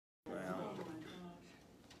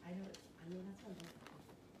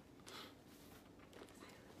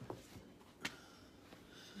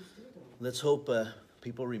Let's hope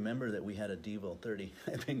people remember that we had a Devo 30.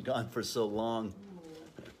 I've been gone for so long.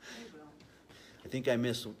 I think I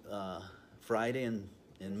missed Friday and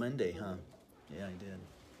Monday, huh? Yeah, I did.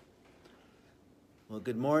 Well,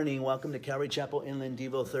 good morning. Welcome to Calvary Chapel Inland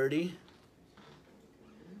Devo 30.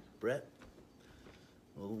 Brett,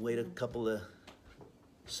 we'll wait a couple of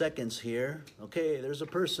seconds here. Okay, there's a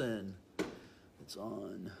person. It's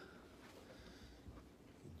on.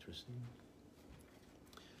 Interesting.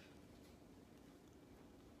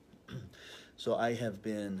 So I have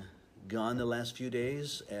been gone the last few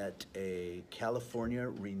days at a California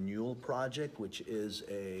Renewal Project, which is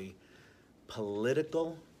a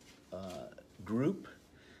political group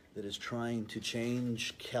that is trying to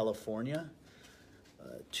change California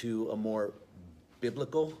to a more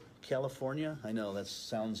biblical California. I know that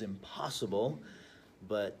sounds impossible,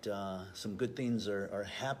 but some good things are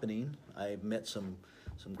happening. I've met some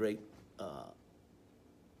great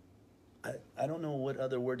I don't know what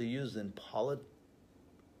other word to use than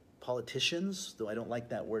politicians, though I don't like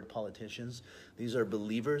that word, politicians. These are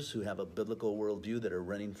believers who have a biblical worldview that are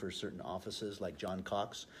running for certain offices, like John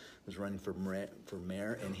Cox, who's running for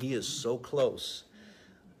mayor, and he is so close.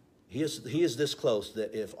 He is this close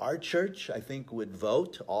that if our church, I think, would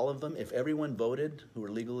vote, all of them, if everyone voted who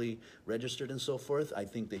were legally registered and so forth, I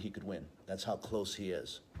think that he could win. That's how close he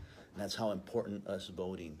is. And that's how important us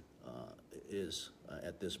voting is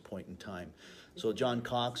at this point in time. So John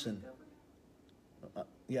Cox and,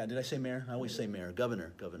 yeah, did I say mayor? I always say mayor.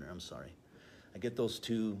 Governor, I'm sorry. I get those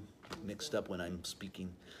two mixed up when I'm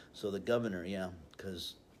speaking. So the governor, yeah,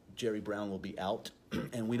 because Jerry Brown will be out,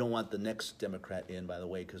 and we don't want the next Democrat in, by the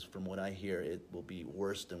way, because from what I hear, it will be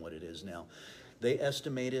worse than what it is now. They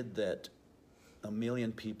estimated that 1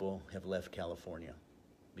 million people have left California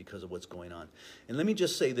because of what's going on. And let me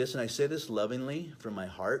just say this, and I say this lovingly from my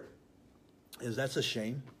heart, is that's a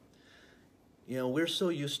shame. You know, we're so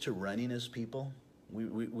used to running as people.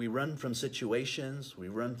 We run from situations, we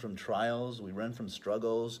run from trials, we run from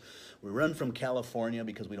struggles, we run from California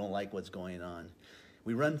because we don't like what's going on.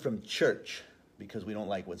 We run from church because we don't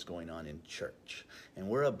like what's going on in church. And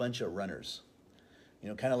we're a bunch of runners. You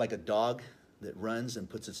know, kind of like a dog that runs and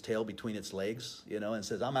puts its tail between its legs, you know, and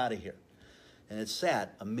says, I'm out of here. And it's sad,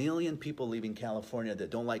 1 million people leaving California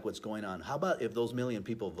that don't like what's going on. How about if those 1 million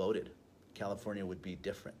people voted? California would be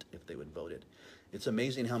different if they would voted. It's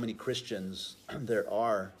amazing how many Christians there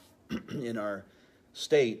are in our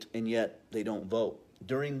state, and yet they don't vote.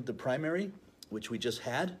 During the primary, which we just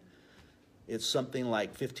had, it's something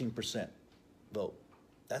like 15% vote.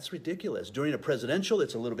 That's ridiculous. During a presidential,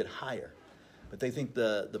 it's a little bit higher. But they think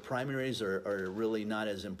the primaries are really not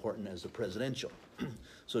as important as the presidential.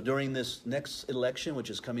 So during this next election, which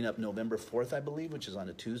is coming up November 4th, I believe, which is on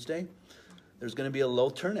a Tuesday, there's going to be a low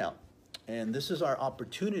turnout. And this is our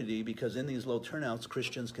opportunity, because in these low turnouts,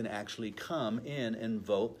 Christians can actually come in and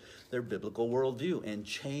vote their biblical worldview and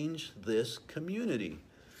change this community.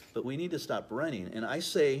 But we need to stop running. And I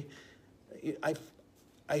say,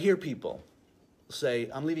 I hear people say,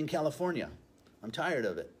 I'm leaving California. I'm tired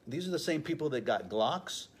of it. These are the same people that got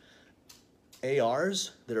Glocks,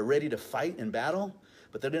 ARs, that are ready to fight in battle,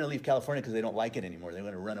 but they're going to leave California because they don't like it anymore. They're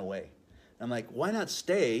going to run away. I'm like, why not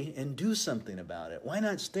stay and do something about it? Why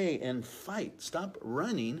not stay and fight? Stop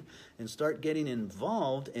running and start getting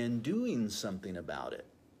involved and doing something about it.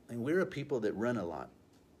 And we're a people that run a lot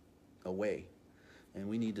away. And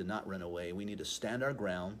we need to not run away. We need to stand our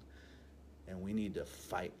ground, and we need to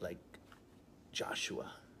fight like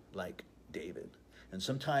Joshua, like David. And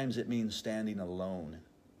sometimes it means standing alone.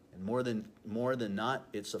 And more than not,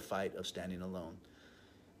 it's a fight of standing alone.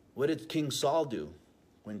 What did King Saul do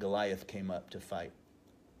when Goliath came up to fight?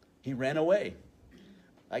 He ran away.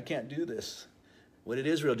 I can't do this. What did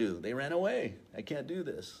Israel do? They ran away. I can't do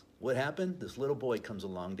this. What happened? This little boy comes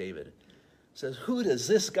along, David, says, who does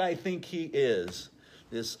this guy think he is?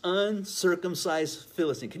 This uncircumcised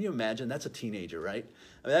Philistine. Can you imagine? That's a teenager, right?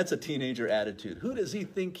 I mean, that's a teenager attitude. Who does he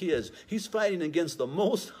think he is? He's fighting against the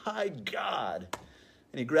Most High God.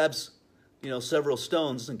 And he grabs, several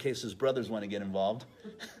stones in case his brothers want to get involved.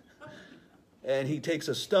 And he takes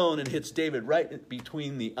a stone and hits David right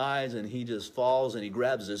between the eyes, and he just falls, and he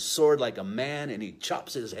grabs his sword like a man, and he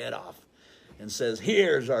chops his head off and says,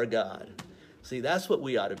 here's our God. See, that's what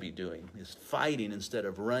we ought to be doing, is fighting instead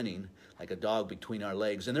of running like a dog between our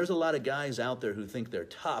legs. And there's a lot of guys out there who think they're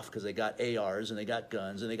tough because they got ARs and they got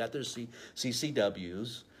guns and they got their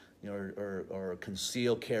CCWs, or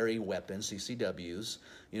conceal carry weapons, CCWs,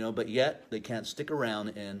 but yet they can't stick around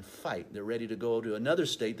and fight. They're ready to go to another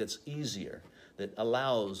state that's easier, that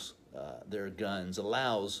allows their guns,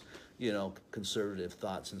 allows, conservative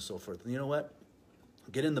thoughts and so forth. You know what?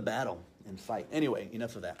 Get in the battle and fight. Anyway,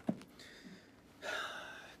 enough of that.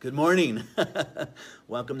 Good morning.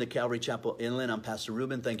 Welcome to Calvary Chapel Inland. I'm Pastor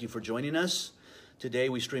Ruben. Thank you for joining us. Today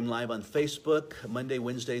we stream live on Facebook, Monday,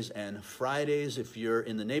 Wednesdays, and Fridays. If you're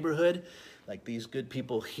in the neighborhood, like these good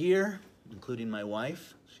people here, including my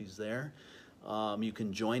wife, she's there, you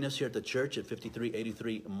can join us here at the church at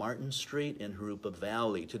 5383 Martin Street in Jurupa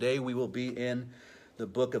Valley. Today we will be in the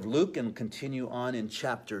book of Luke and continue on in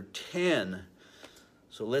chapter 10.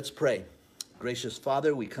 So let's pray. Gracious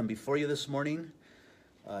Father, we come before you this morning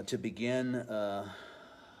to begin,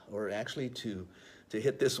 or actually to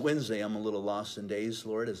hit this Wednesday. I'm a little lost in days,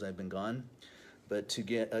 Lord, as I've been gone. But to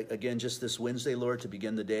get, again, just this Wednesday, Lord, to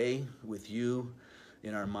begin the day with you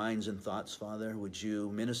in our minds and thoughts, Father. Would you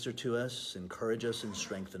minister to us, encourage us, and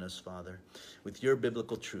strengthen us, Father, with your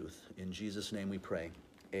biblical truth. In Jesus' name we pray.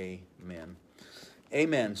 Amen.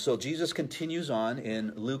 Amen. So Jesus continues on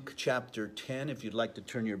in Luke chapter 10, if you'd like to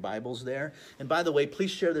turn your Bibles there. And by the way,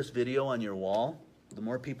 please share this video on your wall. The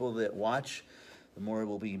more people that watch, the more it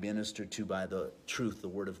will be ministered to by the truth, the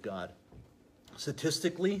Word of God.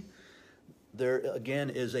 Statistically, there again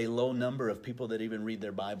is a low number of people that even read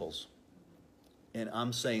their Bibles. And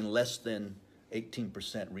I'm saying less than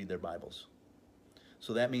 18% read their Bibles.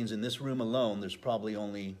 So that means in this room alone, there's probably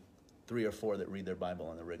only 3 or 4 that read their Bible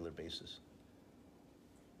on a regular basis.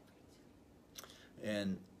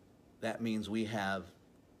 And that means we have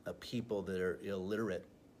a people that are illiterate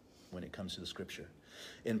when it comes to the Scripture.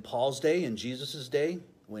 In Paul's day, in Jesus' day,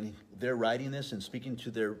 when they're writing this and speaking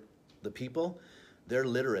to the people, they're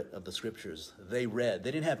literate of the Scriptures. They read.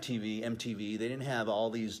 They didn't have TV, MTV. They didn't have all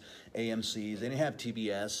these AMCs. They didn't have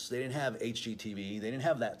TBS. They didn't have HGTV. They didn't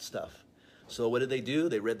have that stuff. So what did they do?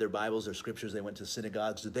 They read their Bibles, their Scriptures. They went to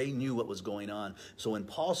synagogues. They knew what was going on. So when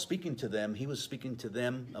Paul's speaking to them, he was speaking to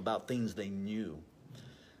them about things they knew.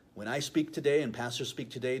 When I speak today and pastors speak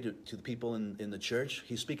today to the people in the church,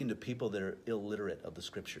 he's speaking to people that are illiterate of the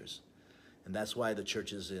Scriptures. And that's why the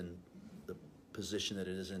church is in the position that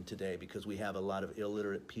it is in today, because we have a lot of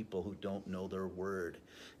illiterate people who don't know their word.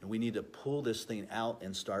 And we need to pull this thing out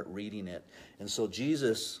and start reading it. And so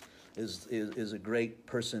Jesus is a great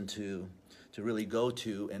person to really go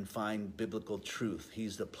to and find biblical truth.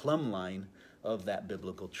 He's the plumb line of that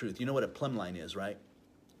biblical truth. You know what a plumb line is, right?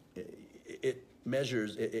 It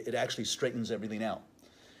measures, it actually straightens everything out.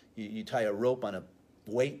 You tie a rope on a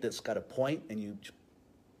weight that's got a point and you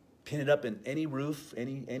pin it up in any roof,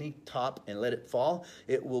 any top, and let it fall,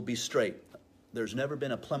 it will be straight. There's never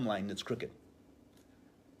been a plumb line that's crooked.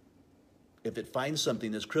 If it finds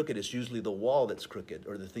something that's crooked, it's usually the wall that's crooked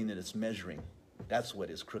or the thing that it's measuring. That's what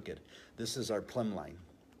is crooked. This is our plumb line.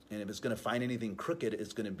 And if it's going to find anything crooked,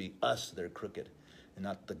 it's going to be us that are crooked and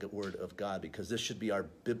not the Word of God, because this should be our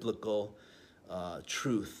biblical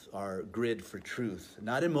truth, our grid for truth.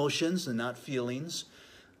 Not emotions and not feelings,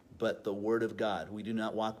 but the Word of God. We do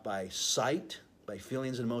not walk by sight, by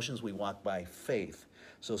feelings and emotions. We walk by faith.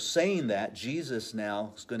 So saying that, Jesus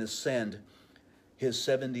now is going to send his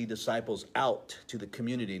 70 disciples out to the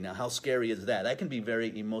community. Now, how scary is that? That can be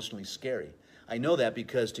very emotionally scary. I know that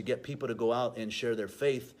because to get people to go out and share their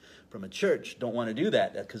faith from a church don't want to do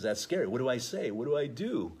that because that's scary. What do I say? What do I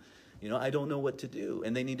do? I don't know what to do.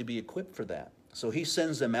 And they need to be equipped for that. So he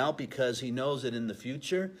sends them out because he knows that in the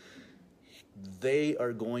future, they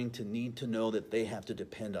are going to need to know that they have to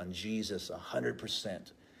depend on Jesus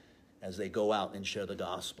 100% as they go out and share the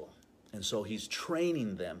gospel. And so he's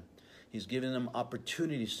training them. He's giving them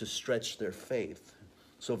opportunities to stretch their faith.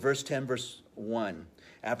 So verse 10, verse 1.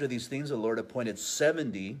 After these things, the Lord appointed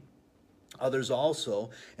 70 others also,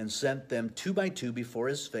 and sent them 2 by 2 before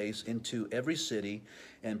his face into every city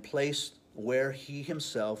and place where he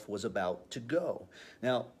himself was about to go.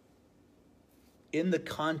 Now, in the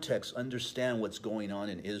context, understand what's going on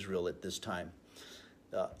in Israel at this time.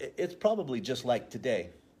 It's probably just like today.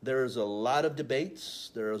 There's a lot of debates.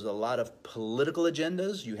 There's a lot of political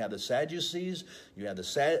agendas. You have the Sadducees. You have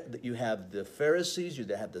the Pharisees. You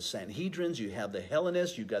have the Sanhedrins. You have the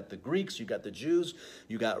Hellenists. You got the Greeks. You got the Jews.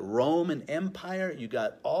 You got Roman Empire. You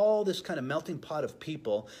got all this kind of melting pot of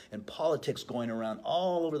people and politics going around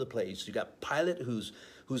all over the place. You got Pilate,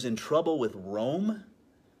 who's in trouble with Rome,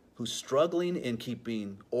 who's struggling in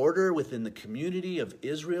keeping order within the community of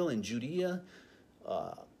Israel and Judea,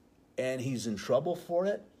 and he's in trouble for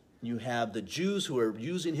it. You have the Jews who are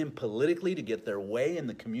using him politically to get their way in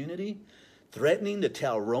the community, threatening to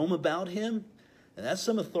tell Rome about him. And that's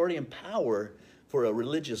some authority and power for a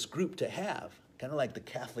religious group to have. Kind of like the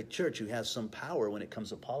Catholic Church, who has some power when it comes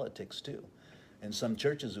to politics too. And some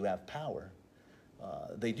churches who have power.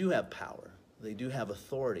 They do have power. They do have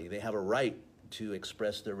authority. They have a right to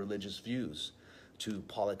express their religious views to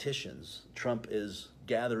politicians. Trump is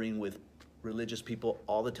gathering with religious people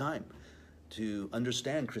all the time to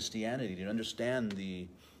understand Christianity, to understand the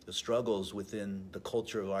struggles within the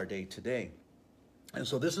culture of our day today. And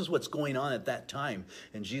so this is what's going on at that time.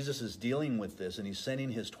 And Jesus is dealing with this, and he's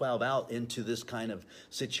sending his 12 out into this kind of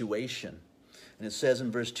situation. And it says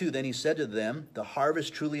in verse 2, then he said to them, the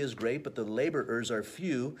harvest truly is great, but the laborers are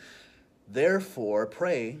few. Therefore,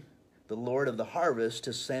 pray the Lord of the harvest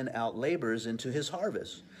to send out laborers into his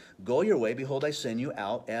harvest. Go your way, behold, I send you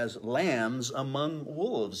out as lambs among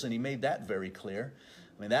wolves. And he made that very clear.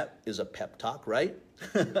 I mean, that is a pep talk, right?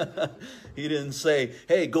 He didn't say,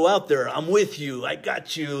 hey, go out there, I'm with you, I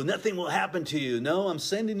got you, nothing will happen to you. No, I'm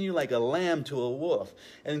sending you like a lamb to a wolf.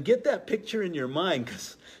 And get that picture in your mind,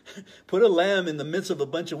 because put a lamb in the midst of a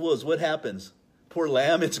bunch of wolves, what happens? Poor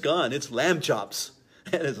lamb, it's gone, it's lamb chops.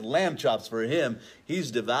 And it's lamb chops for him, he's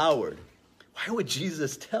devoured. Why would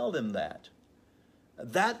Jesus tell them that?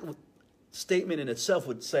 That statement in itself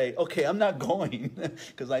would say, okay, I'm not going,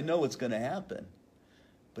 because I know what's going to happen.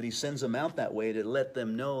 But he sends them out that way to let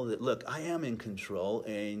them know that, look, I am in control,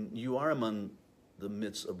 and you are among the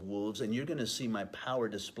midst of wolves, and you're going to see my power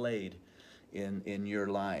displayed in your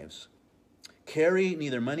lives. Carry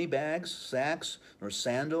neither money bags, sacks, nor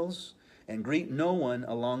sandals, and greet no one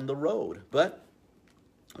along the road. But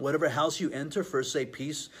whatever house you enter, first say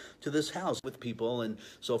peace to this house. With people and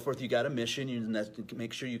so forth, you got a mission. You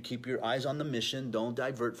make sure you keep your eyes on the mission. Don't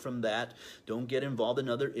divert from that. Don't get involved in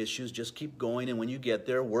other issues. Just keep going. And when you get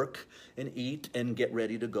there, work and eat and get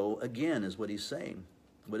ready to go again, is what he's saying.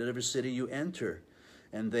 Whatever city you enter,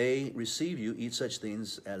 and they receive you, eat such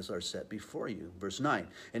things as are set before you. Verse 9,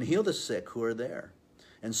 and heal the sick who are there.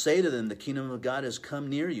 And say to them, the kingdom of God has come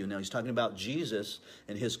near you. Now he's talking about Jesus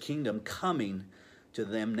and his kingdom coming to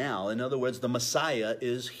them now. In other words, the Messiah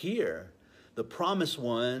is here. The promised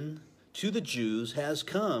one to the Jews has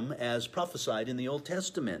come as prophesied in the Old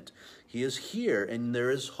Testament. He is here, and there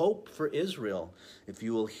is hope for Israel if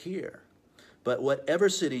you will hear. But whatever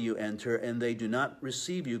city you enter and they do not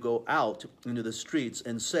receive you, go out into the streets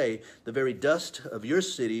and say, the very dust of your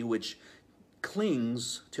city which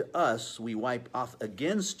clings to us we wipe off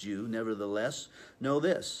against you. Nevertheless, know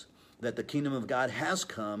this, that the kingdom of God has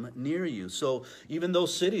come near you. So even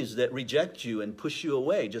those cities that reject you and push you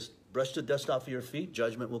away, just brush the dust off of your feet,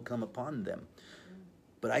 judgment will come upon them.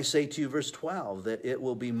 But I say to you, verse 12, that it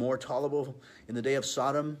will be more tolerable in the day of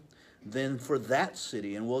Sodom than for that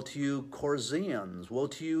city. And woe to you, Chorazins, woe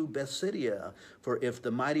to you, Bethsaida, for if the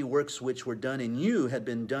mighty works which were done in you had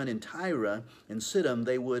been done in Tyre and Sidon,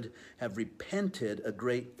 they would have repented a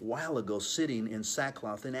great while ago, sitting in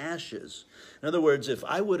sackcloth and ashes. In other words, if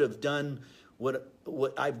I would have done what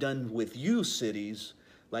I've done with you cities,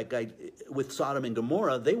 like with Sodom and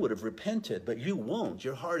Gomorrah, they would have repented, but you won't.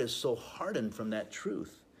 Your heart is so hardened from that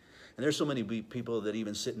truth. And there's so many people that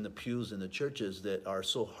even sit in the pews in the churches that are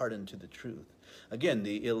so hardened to the truth. Again,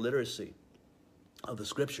 the illiteracy of the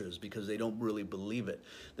scriptures, because they don't really believe it.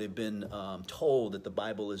 They've been told that the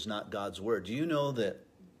Bible is not God's word. Do you know that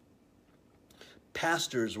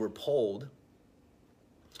pastors were polled?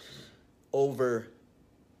 Over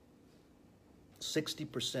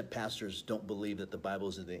 60% pastors don't believe that the Bible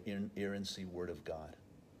is the inerrancy word of God.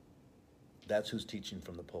 That's who's teaching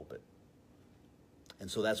from the pulpit. And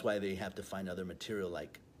so that's why they have to find other material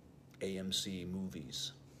like AMC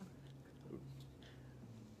movies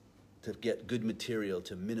to get good material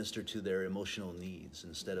to minister to their emotional needs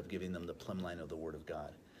instead of giving them the plumb line of the Word of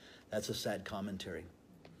God. That's a sad commentary.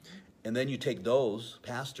 And then you take those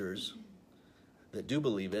pastors that do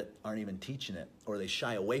believe it, aren't even teaching it, or they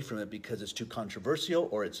shy away from it because it's too controversial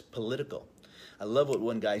or it's political. I love what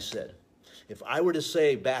one guy said. If I were to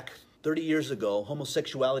say back 30 years ago,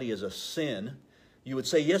 homosexuality is a sin, you would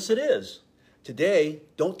say, yes, it is. Today,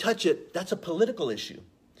 don't touch it. That's a political issue.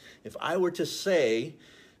 If I were to say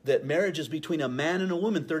that marriage is between a man and a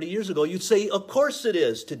woman 30 years ago, you'd say, of course it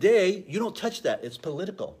is. Today, you don't touch that. It's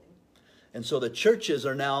political. And so the churches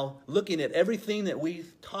are now looking at everything that we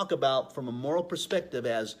talk about from a moral perspective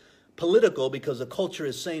as political because the culture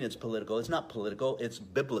is saying it's political. It's not political. It's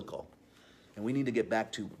biblical. And we need to get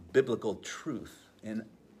back to biblical truth. And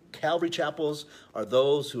Calvary chapels are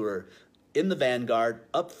those who are in the vanguard,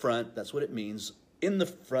 up front, that's what it means, in the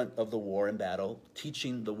front of the war and battle,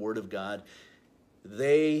 teaching the Word of God.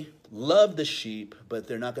 They love the sheep, but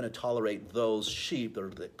they're not going to tolerate those sheep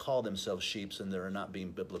or that call themselves sheep and they're not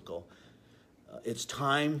being biblical. It's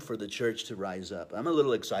time for the church to rise up. I'm a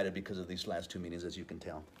little excited because of these last 2 meetings, as you can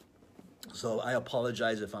tell. So I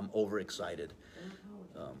apologize if I'm overexcited.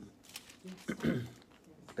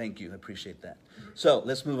 Thank you. I appreciate that. So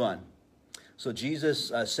let's move on. So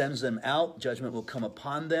Jesus sends them out. Judgment will come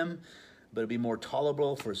upon them, but it'll be more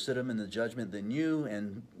tolerable for Sodom in the judgment than you.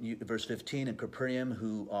 And verse 15, and Capernaum,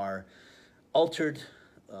 who are altered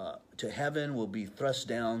to heaven, will be thrust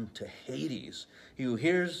down to Hades. He who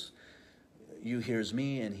hears you hears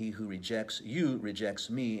me, and he who rejects you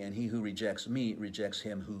rejects me, and he who rejects me rejects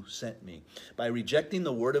him who sent me. By rejecting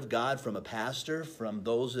the word of God from a pastor, from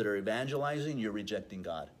those that are evangelizing, you're rejecting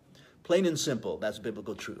God. Plain and simple, that's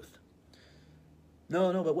biblical truth.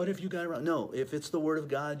 No, but what if you got it wrong? No, if it's the word of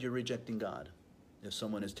God, you're rejecting God, if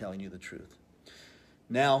someone is telling you the truth.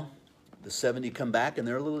 Now, the 70 come back, and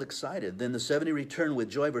they're a little excited. Then the 70 return with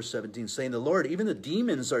joy, verse 17, saying, the Lord, even the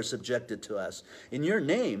demons are subjected to us in your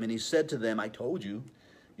name. And he said to them, I told you,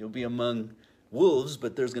 you'll be among wolves,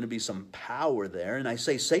 but there's going to be some power there. And I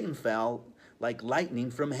say, Satan fell like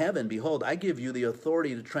lightning from heaven. Behold, I give you the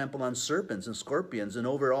authority to trample on serpents and scorpions and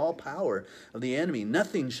over all power of the enemy.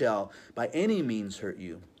 Nothing shall by any means hurt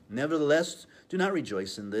you. Nevertheless, do not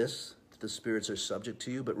rejoice in this, the spirits are subject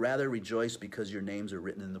to you, but rather rejoice because your names are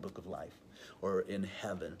written in the book of life, or in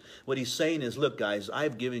heaven. What he's saying is, look, guys,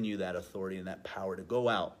 I've given you that authority and that power to go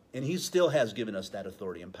out. And he still has given us that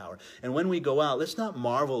authority and power. And when we go out, let's not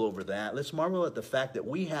marvel over that. Let's marvel at the fact that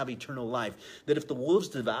we have eternal life, that if the wolves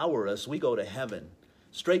devour us, we go to heaven.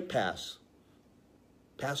 Straight pass.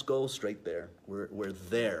 Pass go straight there. We're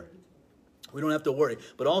there. We don't have to worry.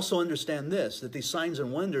 But also understand this, that these signs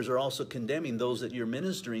and wonders are also condemning those that you're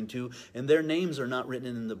ministering to, and their names are not written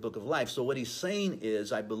in the book of life. So what he's saying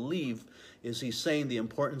is, I believe, is he's saying the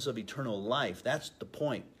importance of eternal life. That's the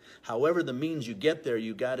point. However the means you get there,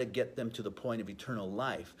 you got to get them to the point of eternal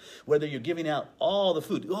life. Whether you're giving out all the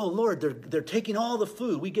food. Oh, Lord, they're taking all the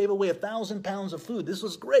food. We gave away 1,000 pounds of food. This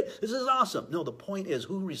was great. This is awesome. No, the point is,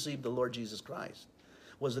 who received the Lord Jesus Christ?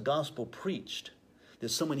 Was the gospel preached? Did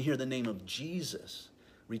someone hear the name of Jesus?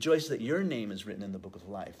 Rejoice that your name is written in the book of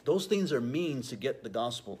life. Those things are means to get the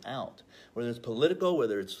gospel out. Whether it's political,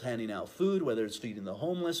 whether it's handing out food, whether it's feeding the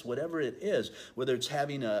homeless, whatever it is. Whether it's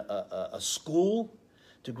having a school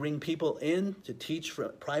to bring people in to teach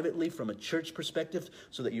privately from a church perspective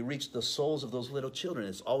so that you reach the souls of those little children.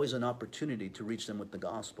 It's always an opportunity to reach them with the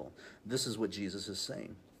gospel. This is what Jesus is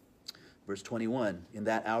saying. Verse 21, in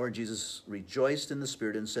that hour Jesus rejoiced in the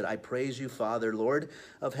Spirit and said, I praise you, Father, Lord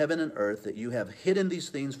of heaven and earth, that you have hidden these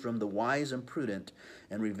things from the wise and prudent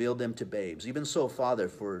and revealed them to babes. Even so, Father,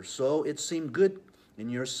 for so it seemed good in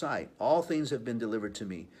your sight. All things have been delivered to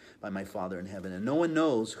me by my Father in heaven. And no one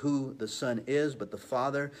knows who the Son is but the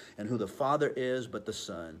Father, and who the Father is but the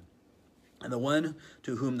Son, and the one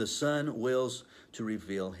to whom the Son wills to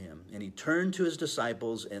reveal him. And he turned to his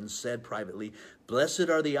disciples and said privately, Blessed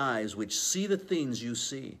are the eyes which see the things you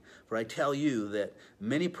see. For I tell you that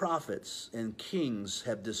many prophets and kings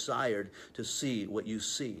have desired to see what you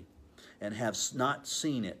see, and have not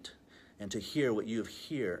seen it, and to hear what you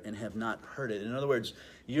hear, and have not heard it. In other words,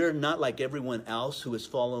 you're not like everyone else who is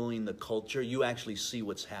following the culture. You actually see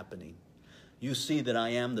what's happening. You see that I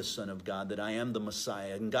am the Son of God, that I am the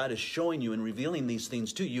Messiah. And God is showing you and revealing these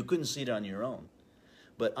things to you. You couldn't see it on your own.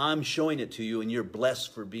 But I'm showing it to you, and you're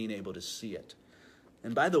blessed for being able to see it.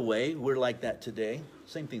 And by the way, we're like that today.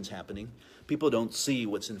 Same thing's happening. People don't see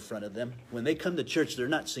what's in front of them. When they come to church, they're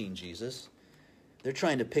not seeing Jesus. They're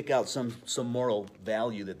trying to pick out some moral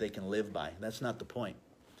value that they can live by. That's not the point.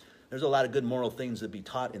 There's a lot of good moral things that be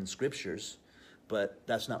taught in scriptures, but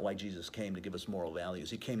that's not why Jesus came, to give us moral values.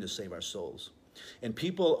 He came to save our souls. And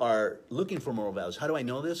people are looking for moral values. How do I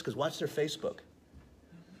know this? Because watch their Facebook.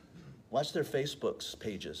 Watch their Facebook's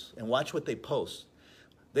pages and watch what they post.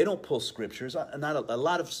 They don't post scriptures. Not a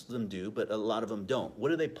lot of them do, but a lot of them don't. What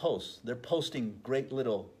do they post? They're posting great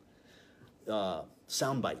little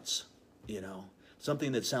sound bites, you know.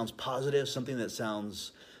 Something that sounds positive, something that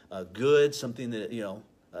sounds good, something that, you know,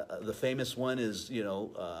 the famous one is, you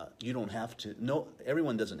know, you don't have to, no,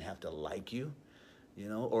 everyone doesn't have to like you, you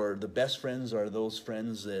know, or the best friends are those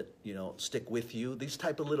friends that, you know, stick with you. These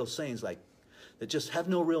type of little sayings like that just have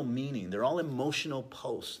no real meaning. They're all emotional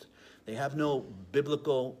posts. They have no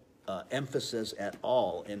biblical emphasis at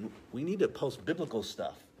all. And we need to post biblical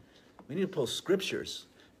stuff. We need to post scriptures.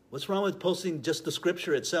 What's wrong with posting just the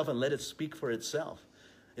scripture itself and let it speak for itself?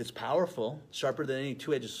 It's powerful, sharper than any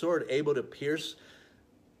two-edged sword, able to pierce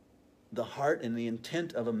the heart and the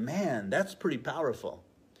intent of a man. That's pretty powerful.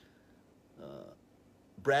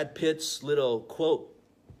 Brad Pitt's little quote,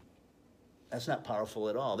 that's not powerful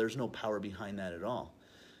at all. There's no power behind that at all.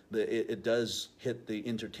 It does hit the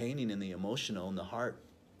entertaining and the emotional and the heart,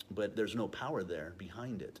 but there's no power there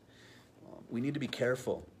behind it. We need to be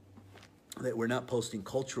careful that we're not posting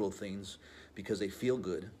cultural things because they feel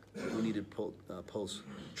good. We need to post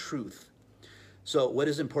truth. So what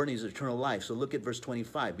is important is eternal life. So look at verse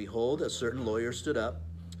 25. Behold, a certain lawyer stood up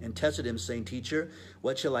and tested him, saying, Teacher,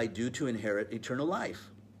 what shall I do to inherit eternal life?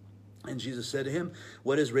 And Jesus said to him,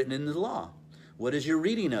 what is written in the law? What is your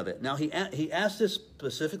reading of it? Now, he asked this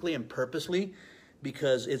specifically and purposely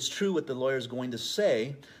because it's true what the lawyer is going to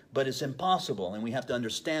say, but it's impossible, and we have to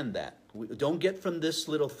understand that. Don't get from this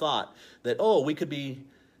little thought that, oh, we could be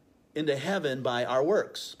into heaven by our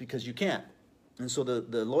works, because you can't. And so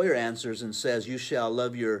the lawyer answers and says, you shall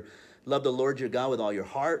love the Lord your God with all your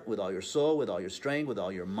heart, with all your soul, with all your strength, with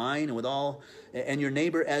all your mind, and your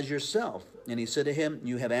neighbor as yourself. And he said to him,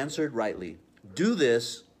 you have answered rightly. Do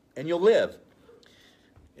this, and you'll live.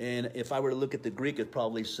 And if I were to look at the Greek, it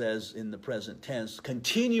probably says in the present tense,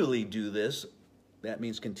 continually do this. That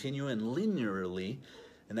means continue and linearly.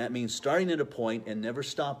 And that means starting at a point and never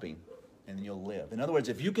stopping. And then you'll live. In other words,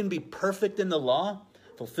 if you can be perfect in the law,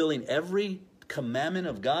 fulfilling every commandment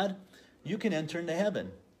of God, you can enter into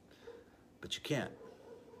heaven. But you can't,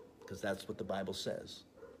 because that's what the Bible says.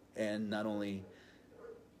 And not only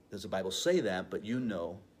does the Bible say that, but you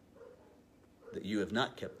know that you have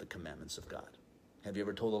not kept the commandments of God. Have you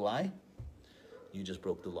ever told a lie? You just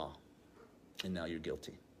broke the law. And now you're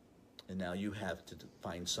guilty. And now you have to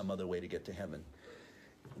find some other way to get to heaven.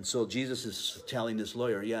 And so Jesus is telling this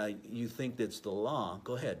lawyer, yeah, you think that's the law.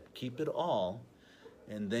 Go ahead, keep it all,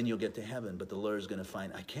 and then you'll get to heaven. But the lawyer's going to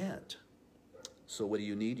find, I can't. So what do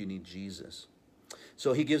you need? You need Jesus.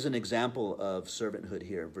 So he gives an example of servanthood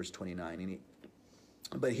here, verse 29.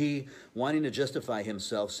 But he, wanting to justify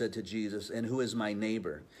himself, said to Jesus, and who is my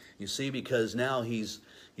neighbor? You see, because now he's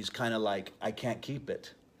kind of like, I can't keep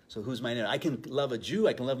it. So who's my neighbor? I can love a Jew,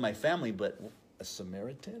 I can love my family, but a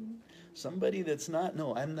Samaritan? Somebody that's not?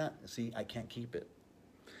 No, I'm not. See, I can't keep it.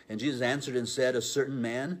 And Jesus answered and said, a certain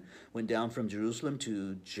man went down from Jerusalem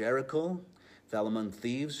to Jericho, fell among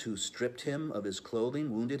thieves who stripped him of his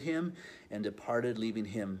clothing, wounded him, and departed, leaving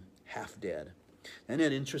him half dead. Isn't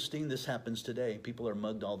that interesting? This happens today. People are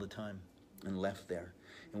mugged all the time and left there.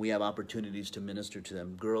 And we have opportunities to minister to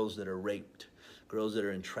them. Girls that are raped, girls that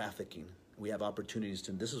are in trafficking. We have opportunities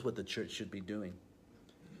to, this is what the church should be doing,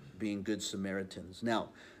 being good Samaritans. Now,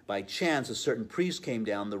 by chance, a certain priest came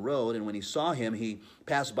down the road, and when he saw him, he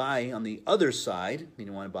passed by on the other side. He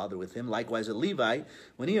didn't want to bother with him. Likewise, a Levite,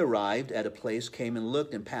 when he arrived at a place, came and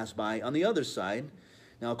looked and passed by on the other side.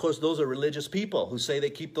 Now, of course, those are religious people who say they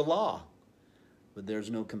keep the law. But there's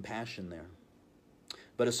no compassion there.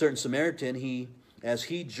 But a certain Samaritan, as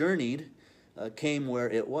he journeyed, came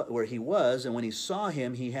where he was, and when he saw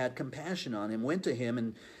him, he had compassion on him, went to him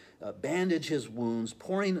and bandaged his wounds,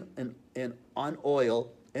 pouring on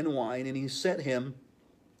oil and wine, and he set him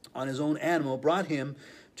on his own animal, brought him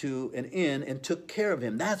to an inn, and took care of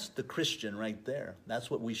him. That's the Christian right there.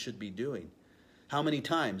 That's what we should be doing. How many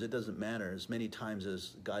times? It doesn't matter. As many times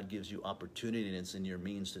as God gives you opportunity and it's in your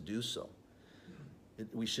means to do so.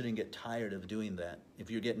 We shouldn't get tired of doing that. If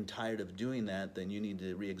you're getting tired of doing that, then you need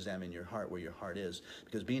to re-examine your heart, where your heart is.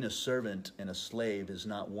 Because being a servant and a slave is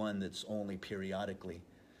not one that's only periodically.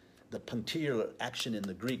 The punctiliar action in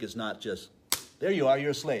the Greek is not just, there you are,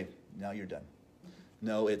 you're a slave. Now you're done.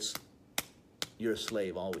 No, it's, you're a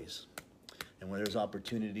slave always. And when there's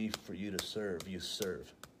opportunity for you to serve, you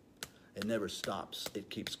serve. It never stops. It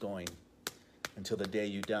keeps going until the day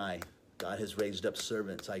you die. God has raised up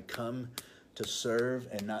servants. I come to serve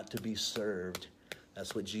and not to be served.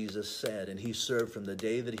 That's what Jesus said. And he served from the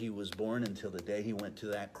day that he was born until the day he went to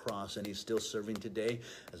that cross. And he's still serving today.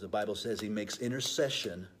 As the Bible says, he makes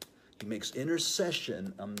intercession. He makes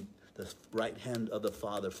intercession on the right hand of the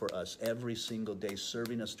Father for us every single day,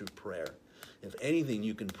 serving us through prayer. If anything,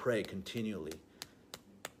 you can pray continually.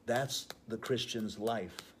 That's the Christian's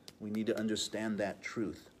life. We need to understand that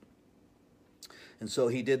truth. And so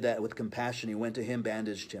he did that with compassion. He went to him,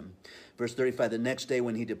 bandaged him. Verse 35, the next day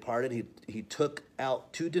when he departed, he took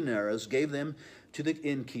out 2 denarii, gave them to the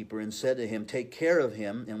innkeeper, and said to him, take care of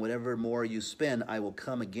him, and whatever more you spend, I will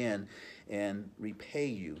come again and repay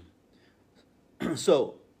you.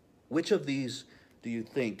 So, which of these do you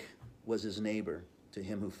think was his neighbor to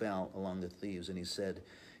him who fell along the thieves? And he said,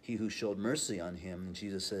 he who showed mercy on him. And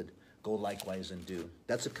Jesus said, go likewise and do.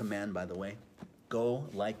 That's a command, by the way. Go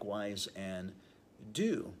likewise and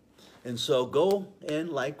do. And so go and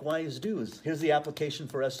likewise do. Here's the application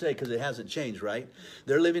for us today, because it hasn't changed, right?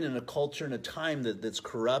 They're living in a culture and a time that's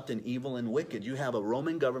corrupt and evil and wicked. You have a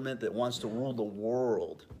Roman government that wants to rule the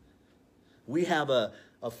world. We have a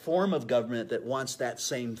form of government that wants that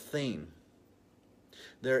same thing.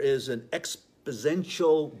 There is an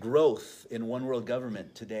exponential growth in one world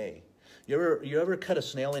government today. You ever cut a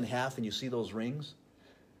snail in half and you see those rings?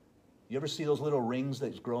 You ever see those little rings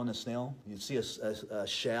that grow in a snail? You see a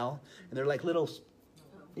shell, and they're like little,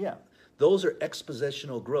 yeah. Those are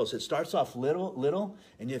exponential growth. It starts off little,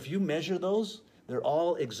 and if you measure those, they're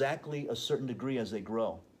all exactly a certain degree as they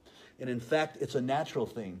grow. And in fact, it's a natural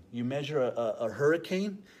thing. You measure a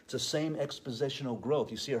hurricane, it's the same exponential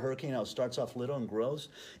growth. You see a hurricane, how it starts off little and grows?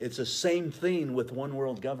 It's the same thing with one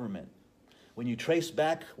world government. When you trace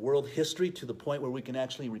back world history to the point where we can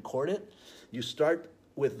actually record it, you start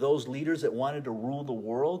with those leaders that wanted to rule the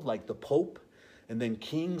world, like the Pope, and then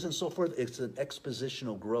kings and so forth. It's an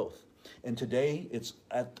exponential growth. And today, it's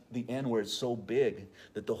at the end where it's so big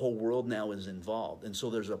that the whole world now is involved. And so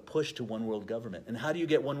there's a push to one world government. And how do you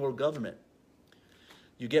get one world government?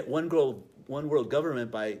 You get one world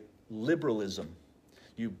government by liberalism.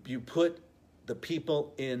 You put the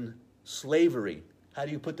people in slavery. How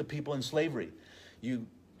do you put the people in slavery? You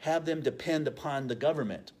have them depend upon the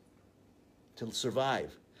government to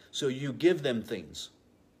survive. So you give them things.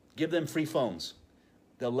 Give them free phones.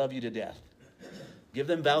 They'll love you to death. Give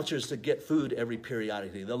them vouchers to get food every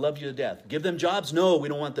periodically. They'll love you to death. Give them jobs? No, we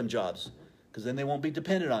don't want them jobs, because then they won't be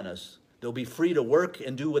dependent on us. They'll be free to work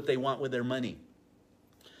and do what they want with their money.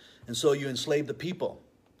 And so you enslave the people.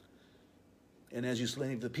 And as you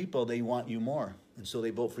enslave the people, they want you more. And so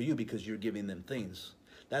they vote for you because you're giving them things.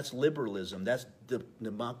 That's liberalism. That's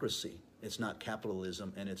democracy. It's not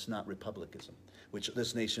capitalism, and it's not republicanism, which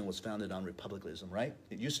this nation was founded on republicanism, right?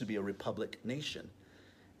 It used to be a republic nation.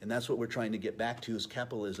 And that's what we're trying to get back to, is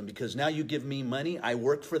capitalism. Because now you give me money, I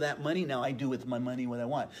work for that money, now I do with my money what I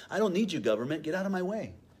want. I don't need you, government. Get out of my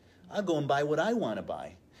way. I'll go and buy what I want to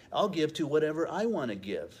buy. I'll give to whatever I want to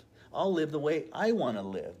give. I'll live the way I want to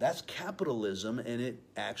live. That's capitalism, and it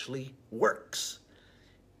actually works.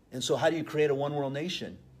 And so how do you create a one-world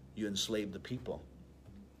nation? You enslave the people.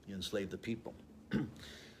 You enslave the people.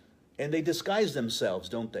 And they disguise themselves,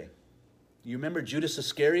 don't they? You remember Judas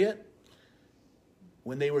Iscariot?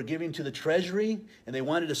 When they were giving to the treasury and they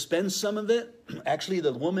wanted to spend some of it, actually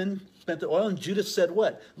the woman spent the oil, and Judas said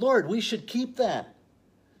what? Lord, we should keep that.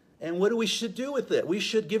 And what do we should do with it? We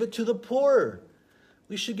should give it to the poor.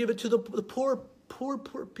 We should give it to the poor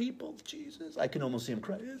people. Jesus, I can almost see him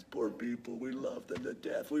crying. It's poor people. We love them to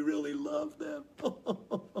death. We really love them.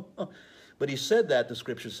 But he said that, the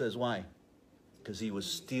scripture says, why? Because he was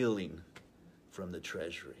stealing from the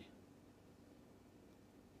treasury.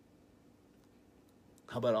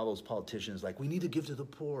 How about all those politicians like, we need to give to the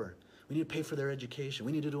poor. We need to pay for their education.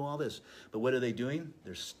 We need to do all this. But what are they doing?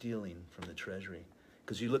 They're stealing from the treasury.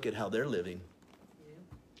 Because you look at how they're living.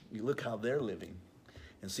 You look how they're living.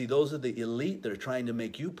 And see, those are the elite that are trying to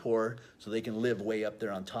make you poor so they can live way up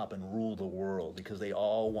there on top and rule the world, because they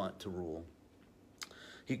all want to rule.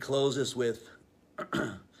 He closes with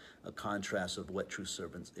a contrast of what true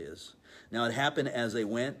servants is. Now it happened as they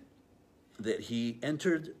went that he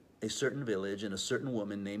entered a certain village, and a certain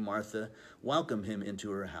woman named Martha welcomed him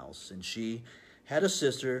into her house. And she had a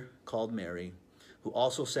sister called Mary, who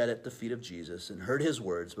also sat at the feet of Jesus and heard his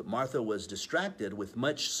words. But Martha was distracted with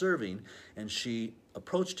much serving, and she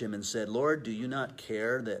approached him and said, Lord, do you not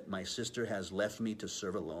care that my sister has left me to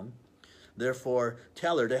serve alone? Therefore,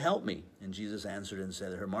 tell her to help me. And Jesus answered and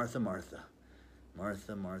said to her, Martha, Martha,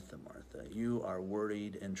 Martha, Martha, Martha, you are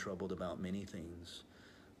worried and troubled about many things,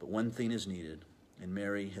 but one thing is needed. And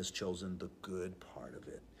Mary has chosen the good part of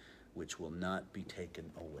it, which will not be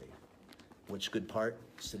taken away. Which good part?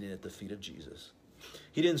 Sitting at the feet of Jesus.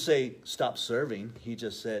 He didn't say, stop serving. He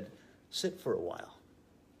just said, sit for a while.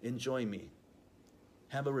 Enjoy me.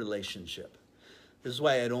 Have a relationship. This is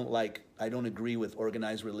why I don't agree with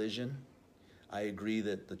organized religion. I agree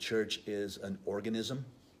that the church is an organism.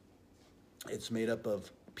 It's made up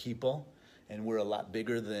of people, and we're a lot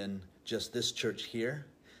bigger than just this church here.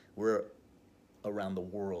 We're around the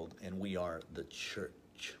world, and we are the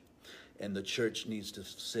church. And the church needs to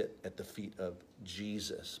sit at the feet of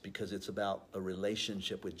Jesus, because it's about a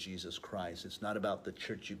relationship with Jesus Christ. It's not about the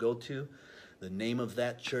church you go to, the name of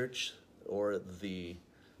that church, or the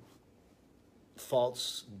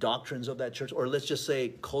false doctrines of that church, or let's just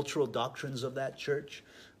say cultural doctrines of that church,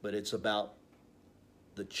 but it's about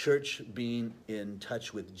the church being in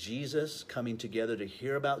touch with Jesus, coming together to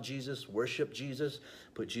hear about Jesus, worship Jesus,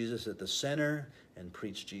 put Jesus at the center, and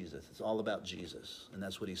preach Jesus. It's all about Jesus, and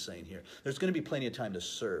that's what he's saying here. There's going to be plenty of time to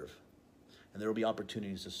serve, and there will be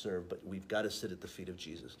opportunities to serve, but we've got to sit at the feet of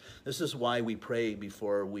Jesus. This is why we pray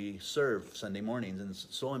before we serve Sunday mornings, and it's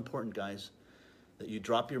so important, guys, that you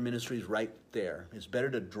drop your ministries right there. It's better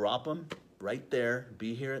to drop them right there,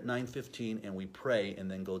 be here at 9:15, and we pray, and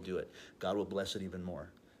then go do it. God will bless it even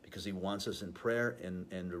more, because he wants us in prayer and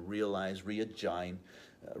to realize,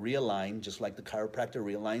 realign, just like the chiropractor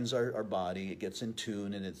realigns our body. It gets in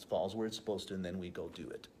tune, and it falls where it's supposed to, and then we go do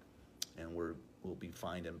it. And we'll be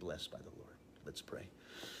fine and blessed by the Lord. Let's pray.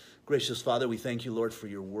 Gracious Father, we thank you, Lord, for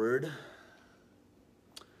your word.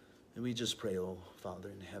 And we just pray, oh Father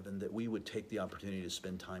in heaven, that we would take the opportunity to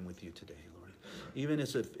spend time with you today, Lord. Even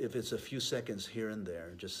if it's a few seconds here and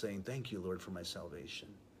there, just saying, thank you, Lord, for my salvation.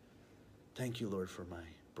 Thank you, Lord, for my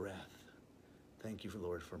breath. Thank you,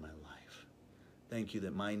 Lord, for my life. Thank you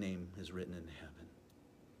that my name is written in heaven.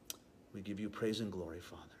 We give you praise and glory,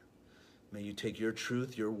 Father. May you take your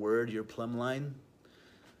truth, your word, your plumb line,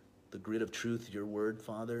 the grid of truth, your word,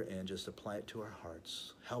 Father, and just apply it to our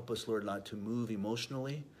hearts. Help us, Lord, not to move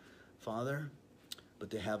emotionally, Father, but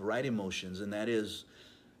to have right emotions, and that is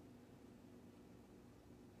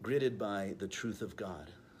gridded by the truth of God,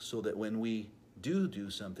 so that when we do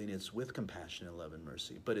something, it's with compassion and love and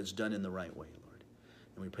mercy, but it's done in the right way, Lord.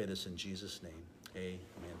 And we pray this in Jesus' name. Amen.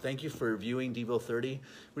 Thank you for viewing Devo 30.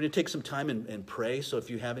 We're going to take some time and pray. So if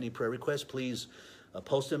you have any prayer requests, please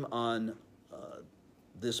post them on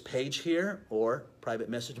this page here, or private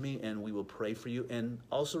message me, and we will pray for you. And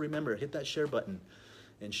also remember, hit that share button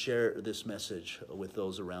and share this message with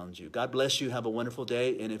those around you. God bless you. Have a wonderful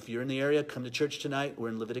day. And if you're in the area, come to church tonight. We're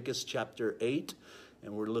in Leviticus chapter 8,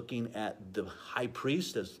 and we're looking at the high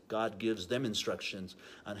priest as God gives them instructions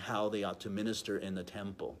on how they ought to minister in the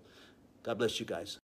temple. God bless you guys.